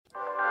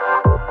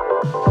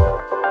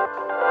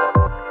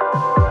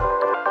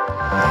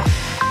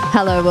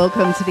Hello,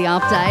 welcome to the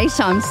update.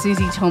 I'm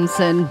Susie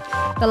Thompson.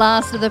 The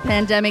last of the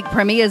pandemic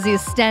premiers is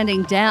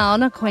standing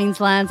down.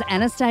 Queensland's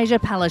Anastasia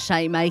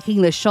Palaszczuk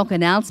making the shock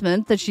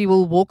announcement that she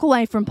will walk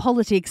away from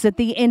politics at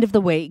the end of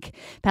the week.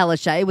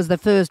 Palaszczuk was the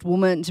first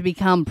woman to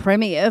become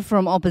premier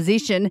from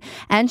opposition,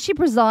 and she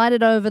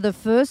presided over the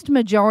first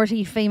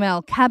majority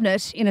female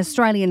cabinet in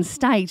Australian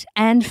state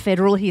and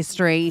federal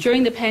history.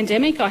 During the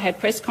pandemic, I had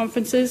press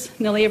conferences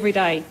nearly every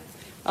day,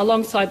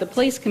 alongside the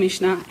Police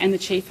Commissioner and the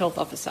Chief Health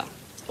Officer,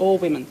 all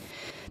women.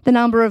 The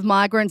number of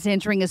migrants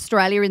entering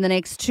Australia in the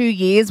next 2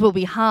 years will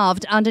be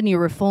halved under new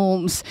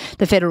reforms.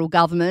 The federal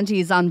government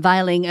is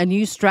unveiling a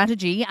new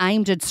strategy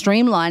aimed at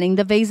streamlining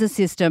the visa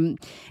system.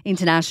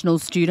 International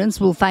students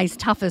will face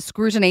tougher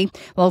scrutiny,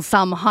 while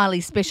some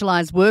highly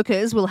specialised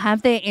workers will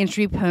have their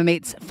entry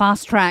permits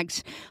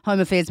fast-tracked.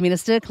 Home Affairs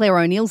Minister Claire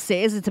O'Neil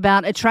says it's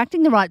about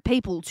attracting the right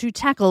people to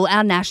tackle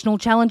our national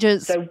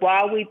challenges. So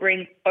while we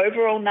bring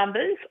overall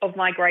numbers of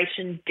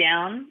migration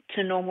down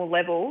to normal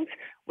levels,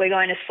 we're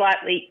going to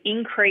slightly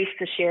increase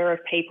the share of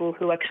people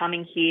who are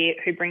coming here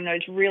who bring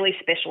those really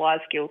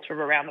specialised skills from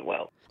around the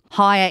world.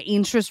 Higher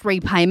interest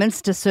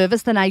repayments to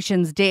service the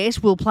nation's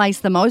debt will place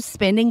the most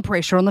spending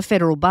pressure on the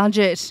federal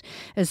budget.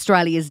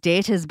 Australia's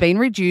debt has been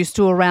reduced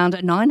to around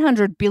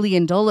 $900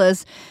 billion,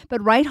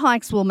 but rate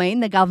hikes will mean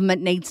the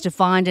government needs to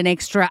find an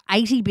extra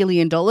 $80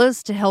 billion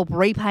to help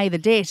repay the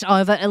debt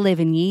over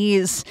 11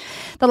 years.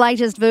 The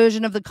latest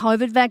version of the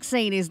COVID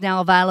vaccine is now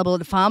available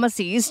at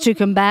pharmacies to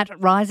combat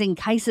rising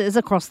cases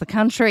across the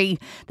country.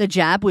 The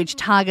jab, which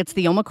targets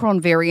the Omicron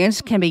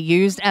variant, can be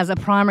used as a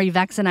primary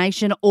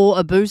vaccination or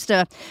a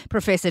booster.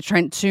 Professor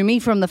Trent Toomey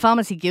from the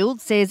Pharmacy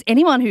Guild says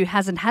anyone who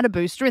hasn't had a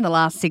booster in the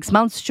last 6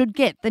 months should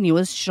get the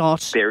newest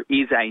shot. There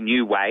is a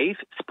new wave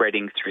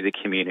spreading through the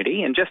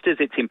community, and just as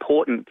it's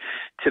important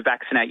to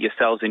vaccinate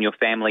yourselves and your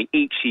family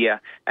each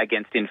year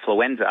against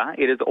influenza,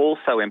 it is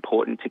also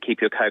important to keep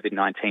your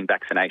COVID-19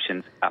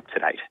 vaccinations up to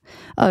date.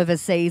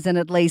 Overseas, and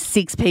at least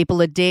 6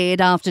 people are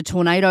dead after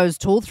tornadoes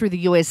tore through the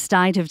US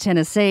state of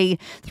Tennessee.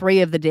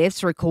 3 of the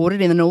deaths recorded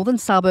in the northern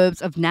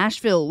suburbs of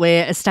Nashville,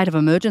 where a state of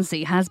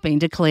emergency has been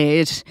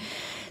declared.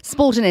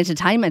 Sport and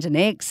entertainment are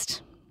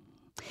next.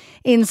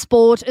 In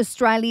sport,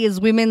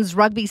 Australia's women's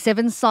rugby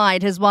sevens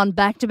side has won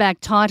back-to-back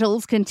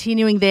titles,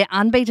 continuing their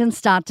unbeaten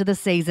start to the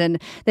season.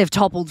 They've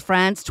toppled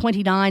France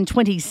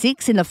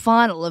 29-26 in the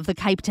final of the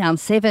Cape Town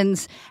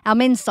Sevens. Our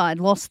men's side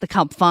lost the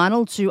cup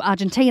final to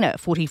Argentina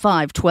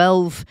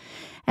 45-12.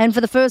 And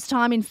for the first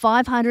time in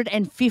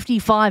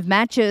 555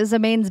 matches, a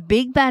men's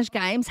Big Bash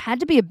games had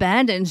to be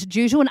abandoned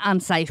due to an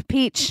unsafe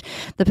pitch.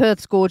 The Perth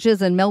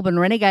Scorchers and Melbourne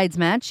Renegades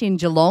match in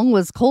Geelong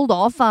was called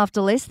off after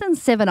less than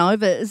 7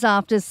 overs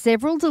after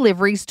several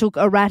deliveries took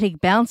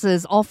erratic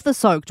bounces off the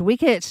soaked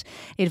wicket.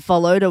 It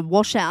followed a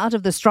washout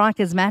of the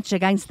Strikers match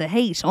against the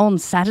Heat on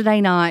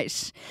Saturday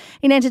night.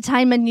 In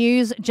entertainment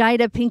news,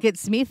 Jada Pinkett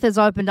Smith has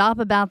opened up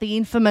about the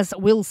infamous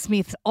Will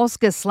Smith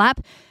Oscar slap,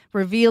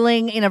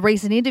 revealing in a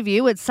recent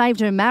interview it saved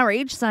her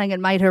marriage, saying it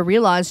made her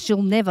realise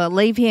she'll never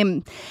leave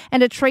him.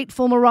 And a treat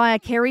for Mariah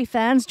Carey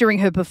fans during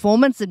her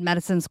performance at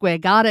Madison Square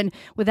Garden,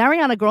 with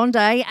Ariana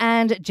Grande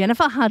and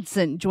Jennifer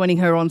Hudson joining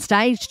her on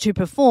stage to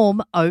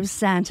perform Oh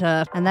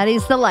Santa. And that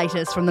is the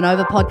latest from the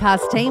Nova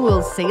podcast team.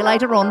 We'll see you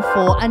later on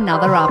for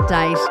another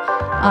update.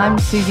 I'm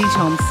Susie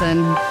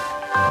Thompson.